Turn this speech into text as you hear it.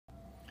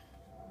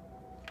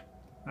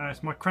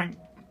It's my crank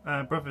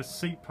brother's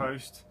seat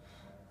post.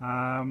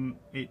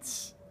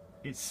 It's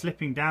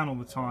slipping down all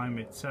the time.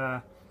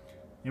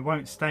 It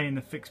won't stay in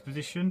the fixed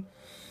position.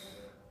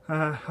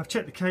 I've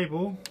checked the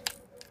cable.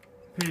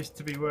 Appears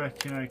to be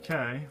working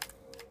okay.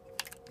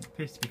 It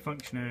appears to be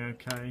functioning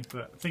okay,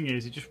 but the thing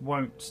is, it just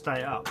won't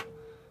stay up.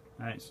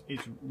 It's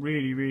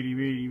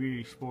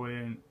really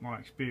spoiling my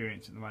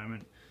experience at the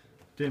moment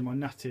doing my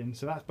nutting.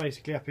 So that's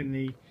basically up in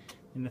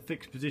the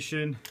fixed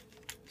position,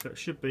 so it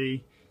should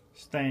be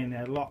staying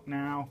there locked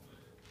now.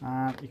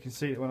 You can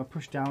see that when I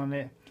push down on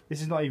it,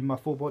 this is not even my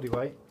full body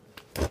weight.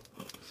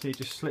 See, it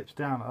just slips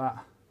down like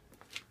that.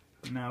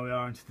 And now we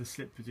are into the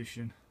slip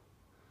position.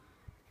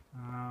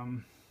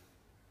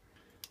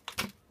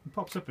 It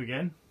pops up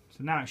again,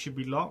 so now it should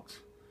be locked.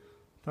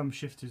 Thumb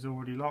shift is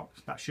already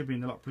locked. That should be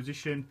in the lock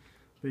position.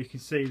 But you can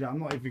see that I'm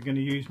not even going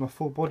to use my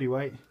full body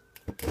weight.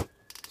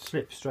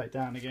 Slip straight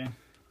down again.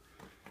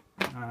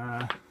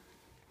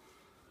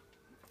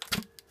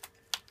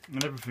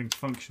 And everything's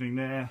functioning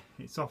there.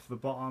 It's off the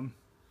bottom.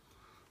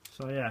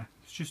 So yeah,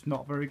 it's just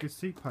not a very good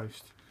seat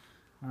post.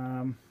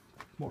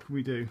 What can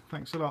we do?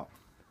 Thanks a lot.